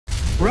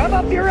Rev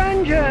up your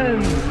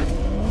engines!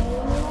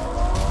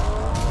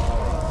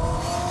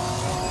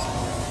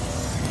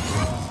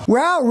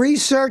 Well,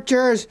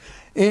 researchers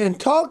in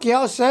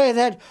Tokyo say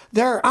that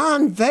they're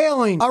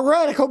unveiling a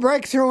radical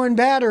breakthrough in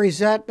batteries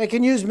that they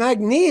can use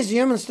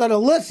magnesium instead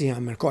of lithium.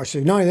 And of course,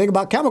 if you know anything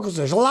about chemicals,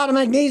 there's a lot of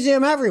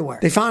magnesium everywhere.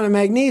 They found a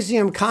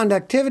magnesium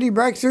conductivity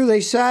breakthrough, they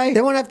say.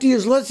 They won't have to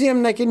use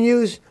lithium, they can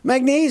use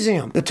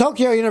magnesium. The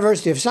Tokyo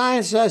University of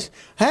Science says,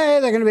 hey,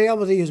 they're going to be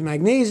able to use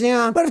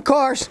magnesium. But of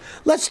course,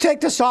 let's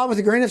take this all with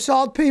a grain of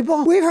salt,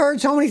 people. We've heard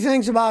so many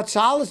things about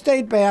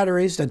solid-state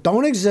batteries that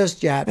don't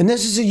exist yet. And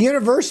this is a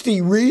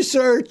university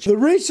research. The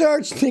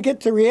research to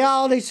get to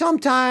reality,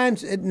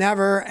 sometimes it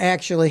never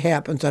actually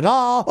happens at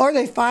all. Or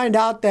they find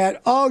out that,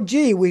 oh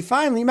gee, we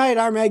finally made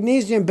our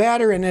magnesium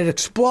battery and it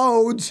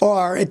explodes,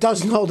 or it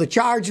doesn't hold a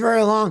charge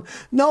very long.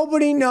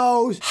 Nobody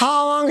knows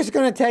how long it's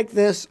going to take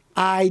this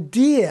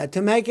idea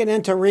to make it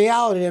into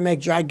reality, to make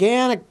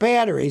gigantic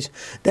batteries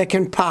that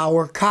can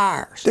power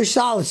cars. There's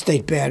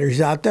solid-state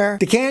batteries out there.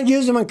 They can't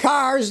use them in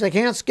cars. They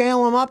can't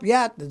scale them up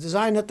yet, the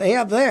design that they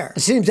have there. It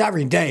seems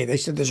every day they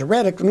said there's a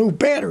radical new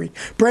battery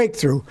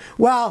breakthrough.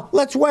 Well,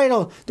 let's wait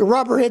till the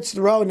rubber hits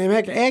the road and they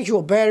make an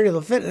actual battery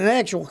that'll fit in an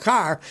actual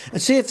car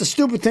and see if the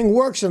stupid thing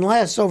works and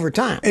lasts over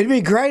time. It'd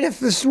be great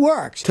if this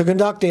works, to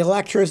conduct the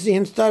electricity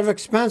instead of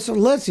expensive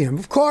lithium.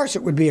 Of course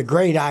it would be a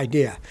great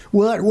idea.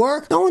 Will it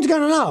work? No one's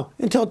going to know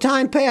until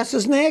time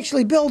passes and they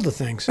actually build the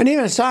things. And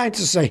even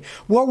scientists say,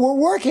 well, we're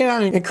working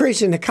on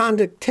increasing the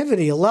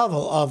conductivity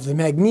level of the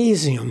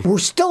magnesium. We're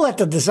still at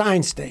the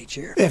design stage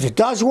here. If it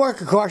does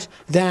work, of course,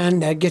 then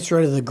that gets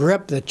rid of the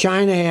grip that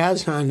China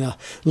has on the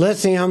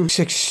lithium. It's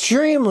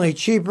extremely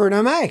cheaper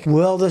to make.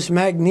 Will this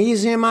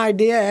magnesium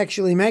idea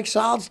actually make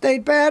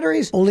solid-state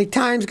batteries? Only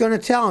time's going to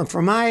tell. And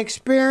from my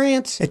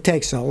experience, it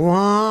takes a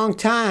long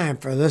time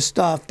for this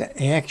stuff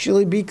to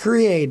actually be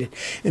created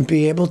and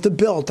be able to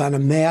build on a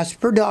mass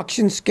production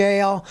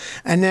scale,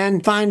 and then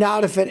find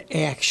out if it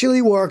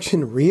actually works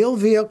in real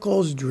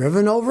vehicles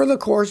driven over the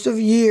course of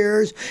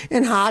years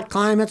in hot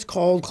climates,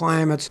 cold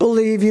climates.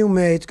 Believe you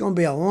me, it's going to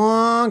be a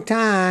long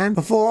time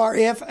before,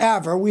 if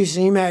ever, we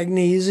see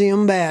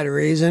magnesium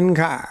batteries in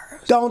cars.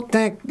 Don't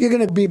think you're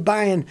going to be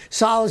buying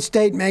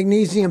solid-state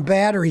magnesium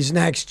batteries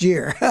next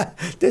year.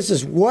 This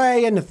is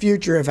way in the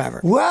future, if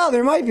ever. Well,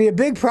 there might be a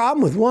big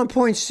problem with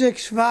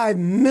 1.65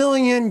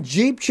 million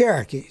Jeep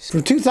Cherokees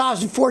from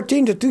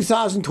 2014 to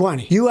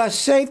 2020. U.S.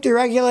 safety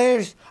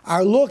regulators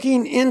are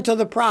looking into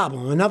the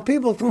problem. Enough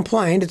people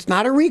complained. It's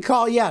not a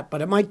recall yet,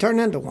 but it might turn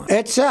into one.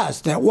 It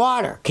says that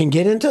water can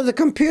get into the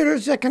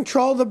computers that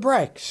control the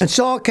brakes, and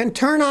so it can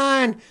turn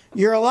on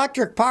your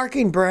electric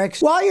parking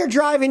brakes while you're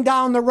driving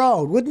down the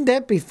road. Wouldn't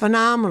that be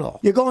phenomenal?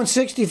 You're going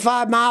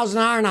 65 miles an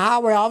hour on the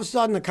highway, all of a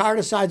sudden the car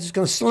decides it's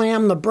going to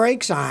slam the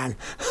brakes on.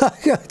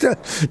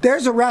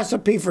 There's a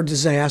recipe for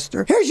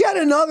disaster. Here's yet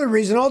another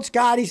reason old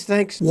Scotty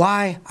thinks,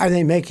 why are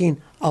they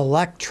making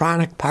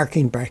electronic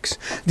parking brakes?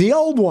 The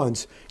old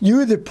ones,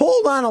 you either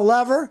pulled on a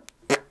lever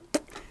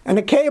and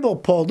the cable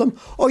pulled them,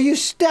 or you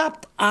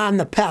stepped on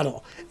the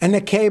pedal and the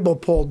cable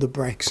pulled the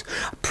brakes.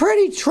 A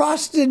pretty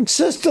trusted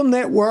system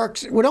that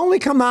works. It would only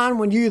come on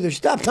when you either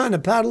stepped on the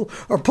pedal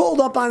or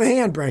pulled up on the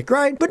handbrake,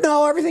 right? But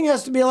no, everything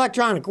has to be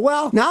electronic.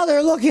 Well, now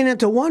they're looking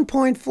into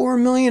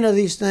 1.4 million of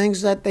these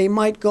things that they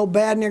might go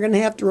bad and they're going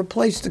to have to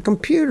replace the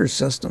computer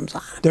systems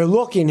on. They're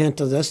looking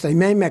into this. They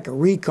may make a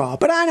recall,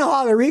 but I know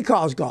how the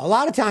recalls go. A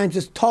lot of times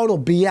it's total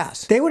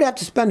BS. They would have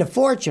to spend a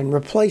fortune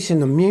replacing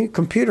the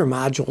computer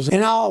modules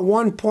in all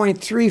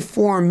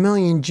 1.34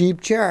 million Jeep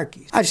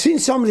Cherokees. I've seen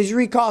some of these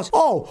recalls.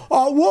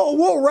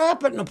 We'll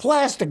wrap it in a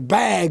plastic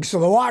bag so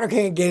the water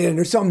can't get in,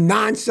 or some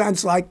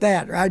nonsense like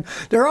that, right?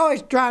 They're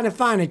always trying to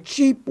find a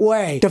cheap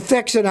way to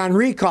fix it on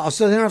recall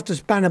so they don't have to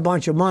spend a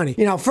bunch of money.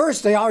 You know,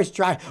 first they always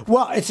try,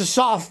 well, it's a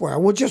software.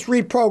 We'll just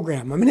reprogram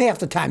them. I mean, half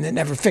the time that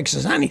never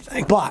fixes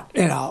anything. But,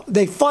 you know,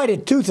 they fight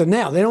it tooth and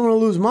nail. They don't want to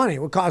lose money.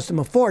 It would cost them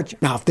a fortune.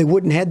 Now, if they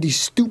wouldn't have these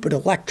stupid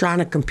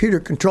electronic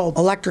computer-controlled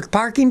electric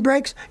parking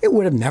brakes, it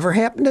would have never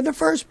happened in the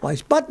first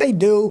place. But they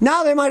do.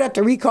 Now they might have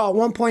to recall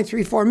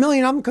 1.34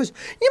 million of them because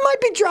you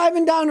might be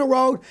driving down the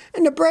road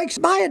and the brakes.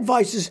 My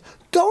advice is,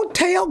 don't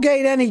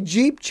tailgate any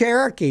Jeep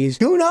Cherokees.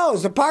 Who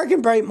knows? The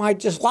parking brake might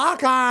just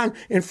lock on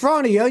in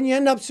front of you and you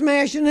end up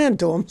smashing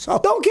into them. So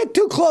don't get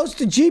too close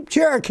to Jeep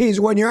Cherokees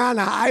when you're on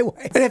the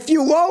highway. And if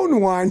you own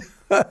one,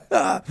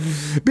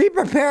 be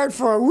prepared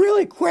for a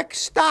really quick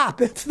stop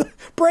if the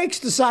brakes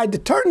decide to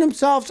turn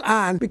themselves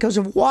on because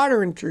of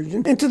water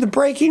intrusion into the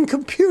braking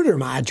computer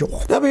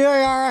module.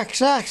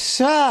 WARXX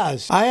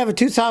says, I have a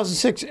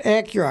 2006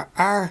 Acura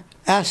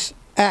RS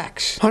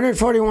X,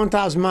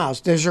 141,000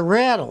 miles. There's a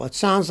rattle. It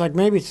sounds like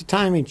maybe it's a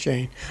timing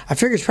chain. I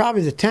figure it's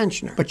probably the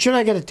tensioner. But should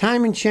I get a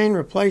timing chain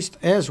replaced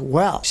as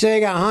well? Say I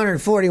got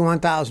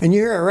 141,000 and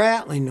you hear a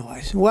rattling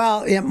noise.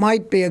 Well, it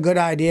might be a good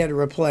idea to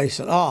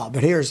replace it all,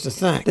 but here's the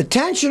thing. The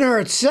tensioner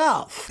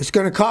itself is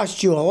going to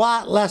cost you a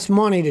lot less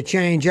money to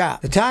change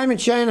out. The timing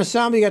chain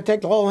assembly, you got to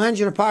take the whole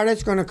engine apart.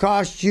 It's going to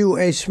cost you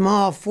a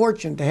small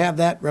fortune to have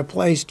that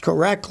replaced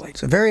correctly.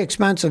 It's a very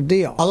expensive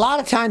deal. A lot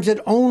of times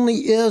it only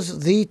is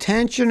the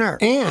tensioner.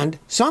 And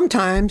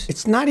sometimes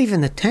it's not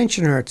even the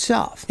tensioner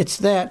itself. It's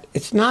that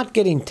it's not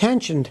getting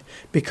tensioned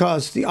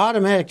because the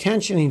automatic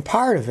tensioning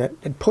part of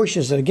it that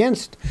pushes it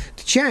against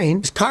the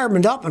chain is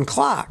carboned up and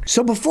clogged.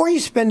 So before you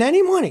spend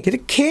any money, get a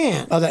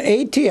can of the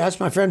ATS,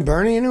 my friend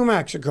Bernie in New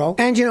Mexico,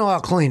 engine oil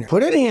cleaner.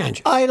 Put it in the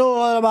engine.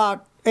 Idle at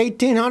about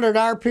 1800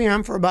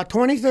 RPM for about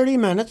 20-30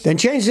 minutes, then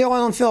change the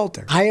oil and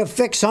filter. I have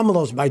fixed some of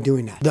those by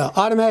doing that. The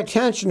automatic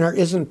tensioner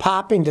isn't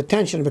popping the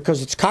tensioner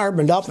because it's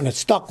carboned up and it's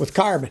stuck with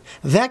carbon.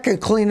 That can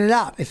clean it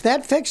out. If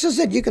that fixes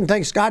it, you can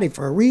thank Scotty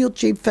for a real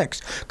cheap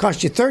fix.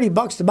 Cost you 30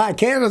 bucks to buy a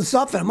can of the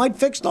stuff and it might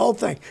fix the whole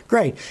thing.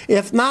 Great.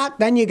 If not,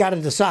 then you got to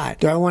decide.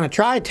 Do I want to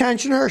try a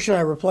tensioner or should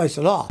I replace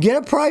it all? Get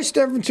a price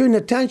difference between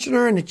the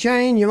tensioner and the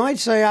chain. You might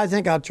say, I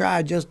think I'll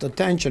try just the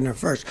tensioner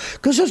first.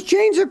 Because those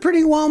chains are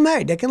pretty well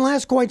made. They can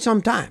last quite some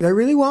time. They're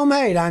really well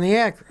made on the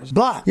Acuras,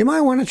 but you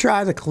might want to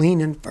try the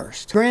cleaning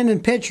first. Brandon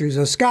Pictures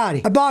of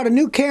Scotty. I bought a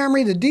new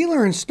Camry. The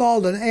dealer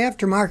installed an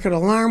aftermarket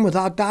alarm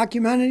without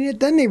documenting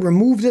it. Then they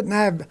removed it and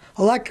I have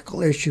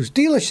electrical issues.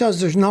 Dealer says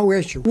there's no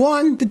issue.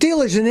 One, the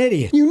dealer's an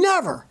idiot. You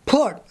never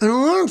put an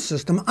alarm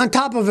system on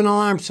top of an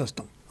alarm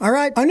system. All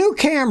right, a new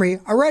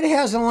Camry already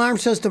has an alarm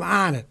system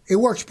on it. It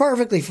works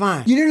perfectly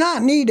fine. You do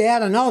not need to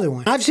add another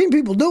one. I've seen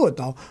people do it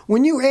though.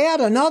 When you add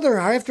another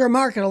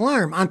aftermarket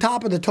alarm on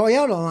top of the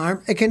Toyota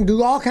alarm, it can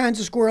do all kinds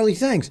of squirrely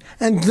things.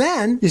 And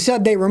then you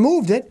said they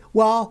removed it.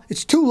 Well,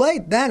 it's too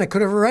late then. It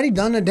could have already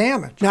done the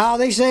damage. Now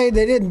they say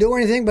they didn't do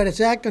anything, but it's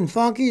acting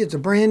funky. It's a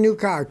brand new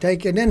car.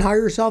 Take it in, hire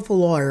yourself a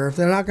lawyer. If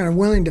they're not going to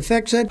willing to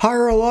fix it,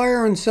 hire a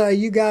lawyer and say,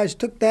 you guys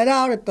took that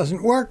out. It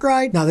doesn't work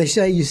right. Now they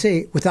say, you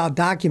see, without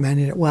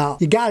documenting it. Well,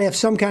 you got to have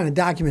some kind of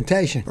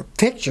documentation or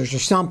pictures or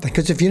something,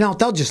 because if you don't,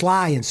 they'll just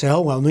lie and say,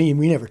 oh, well, we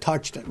never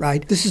touched it,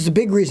 right? This is the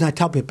big reason I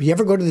tell people, you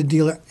ever go to the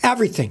dealer,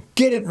 everything,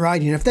 get it in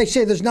writing. If they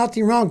say there's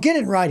nothing wrong, get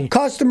it in writing.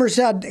 Customer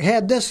said,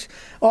 had this,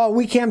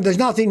 oh, there's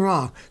nothing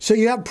wrong. So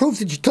you have proof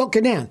that you took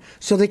it in,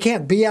 so they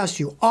can't BS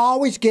you.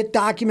 Always get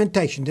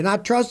documentation. Do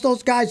not trust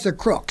those guys, they're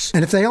crooks.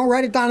 And if they don't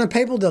write it down on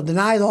paper, they'll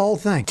deny the whole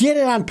thing. Get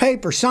it on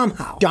paper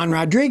somehow. John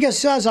Rodriguez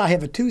says, I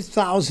have a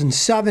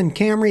 2007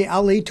 Camry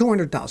LE,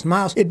 200,000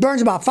 miles. It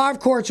burns about 5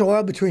 quarts of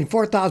oil between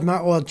 4,000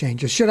 mile oil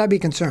changes. Should I be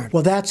concerned?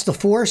 Well, that's the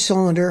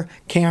 4-cylinder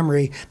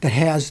Camry that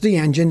has the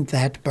engine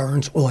that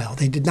burns oil.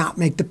 They did not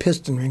make the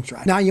piston rings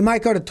right. Now, you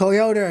might go to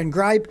Toyota and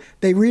gripe.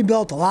 They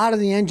rebuilt a lot of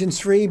the engines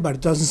free, but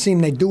it doesn't seem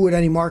they do it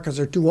anymore because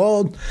they're too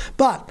old.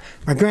 But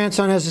my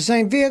grandson has the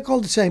same vehicle,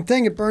 the same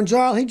thing. It burns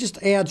oil. He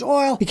just adds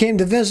oil. He came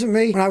to visit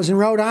me when I was in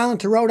Rhode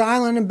Island to Rhode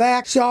Island and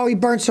back. So he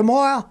burned some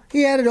oil.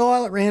 He added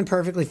oil. It ran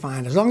perfectly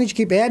fine. As long as you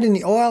keep adding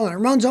the oil and it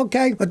runs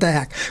okay, what the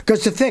heck?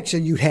 Because to fix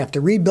it, you'd have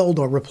to rebuild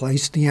or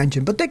replace the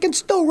engine. But they can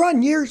still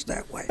run years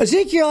that way.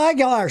 Ezekiel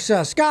Aguilar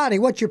says, Scotty,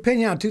 what's your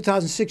opinion on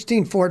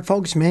 2016 Ford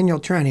Focus manual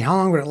tranny? How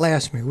long would it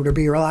last me? Would it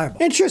be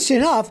reliable? Interesting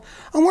enough,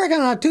 I'm working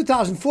on a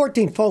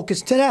 2014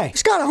 Focus today.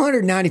 It's got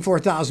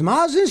 194,000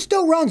 miles and it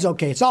still runs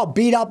okay. It's all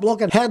beat up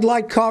looking.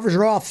 Headlight covers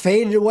are all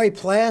faded away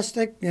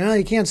plastic. You know,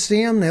 you can't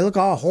see them. They look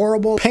all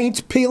horrible.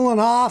 Paint's peeling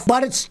off,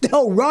 but it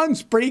still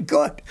runs pretty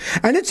good.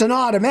 And it's an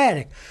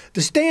automatic.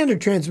 The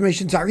standard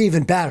transmissions are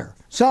even better.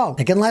 So,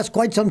 they can last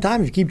quite some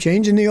time if you keep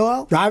changing the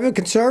oil. Driving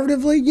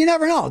conservatively, you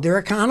never know.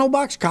 They're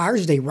econobox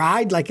cars. They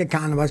ride like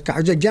econobox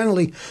cars. They're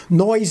generally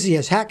noisy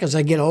as heck as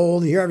they get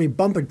old. You hear every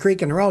bump and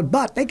creak in the road.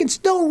 But they can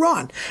still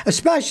run,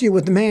 especially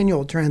with the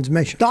manual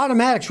transmission. The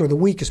automatics were the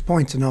weakest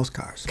points in those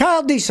cars.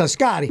 Kyle D says,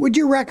 Scotty, would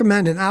you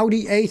recommend an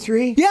Audi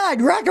A3? Yeah,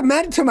 I'd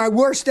recommend it to my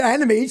worst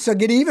enemy, so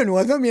get even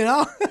with them, you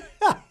know.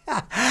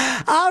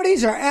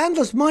 Audis are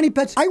endless money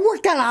pits. I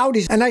worked on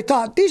Audis and I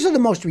thought these are the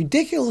most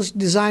ridiculous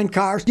designed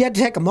cars. You had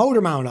to take a motor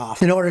mount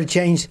off in order to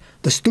change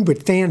the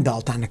stupid fan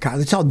belt on the car.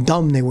 That's how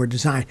dumb they were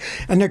designed.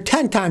 And they're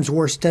 10 times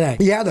worse today.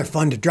 Yeah, they're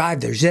fun to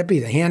drive. They're zippy.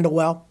 They handle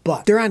well.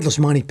 But they're endless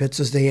money pits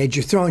as they age.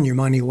 You're throwing your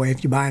money away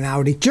if you buy an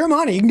Audi. It's your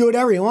money. You can do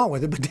whatever you want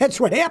with it. But that's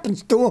what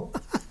happens to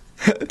them.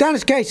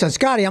 Dennis K says,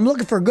 Scotty, I'm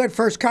looking for a good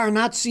first car,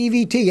 not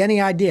CVT.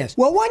 Any ideas?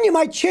 Well, one, you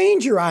might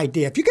change your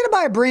idea. If you're going to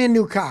buy a brand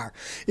new car,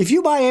 if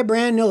you buy a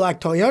brand new, like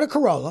Toyota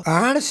Corolla or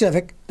Honda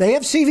Civic, they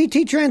have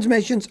CVT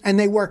transmissions and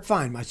they work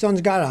fine. My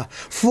son's got a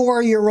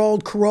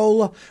 4-year-old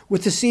Corolla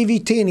with the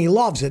CVT and he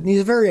loves it. And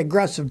he's a very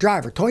aggressive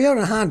driver. Toyota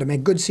and Honda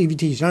make good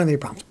CVTs, don't have any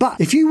problems. But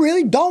if you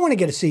really don't want to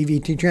get a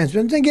CVT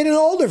transmission, then get an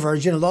older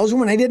version of those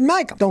when they didn't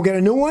make them. Don't get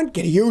a new one,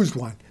 get a used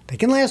one. They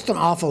can last an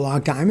awful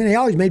long time, and they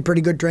always made pretty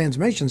good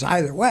transmissions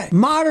either way.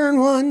 Modern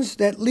ones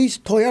that at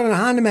least Toyota and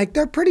Honda make,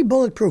 they're pretty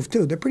bulletproof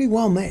too. They're pretty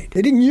well made.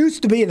 They didn't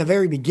used to be in the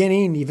very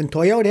beginning. Even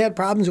Toyota had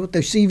problems with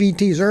their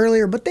CVTs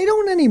earlier, but they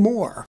don't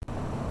anymore.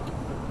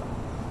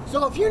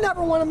 So if you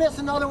never want to miss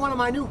another one of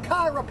my new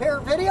car repair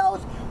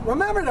videos,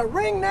 remember to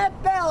ring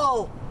that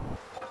bell.